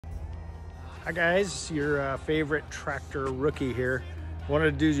Hi guys, your favorite tractor rookie here.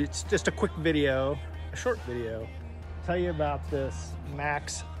 Wanted to do just a quick video, a short video, tell you about this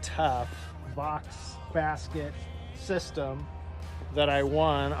Max Tough box basket system that I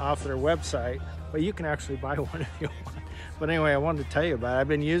won off their website. But you can actually buy one if you want. But anyway, I wanted to tell you about it. I've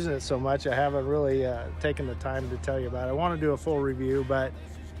been using it so much, I haven't really taken the time to tell you about it. I want to do a full review, but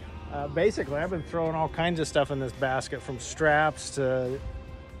basically I've been throwing all kinds of stuff in this basket, from straps to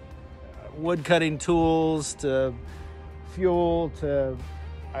wood cutting tools to fuel to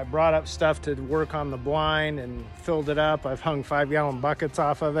I brought up stuff to work on the blind and filled it up. I've hung 5-gallon buckets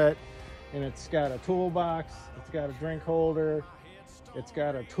off of it, and it's got a toolbox, it's got a drink holder, it's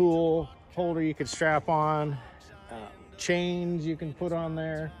got a tool holder you could strap on, chains you can put on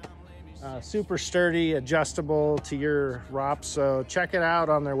there, super sturdy, adjustable to your ROP. So check it out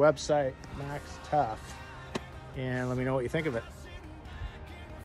on their website, Max Tough, and let me know what you think of it.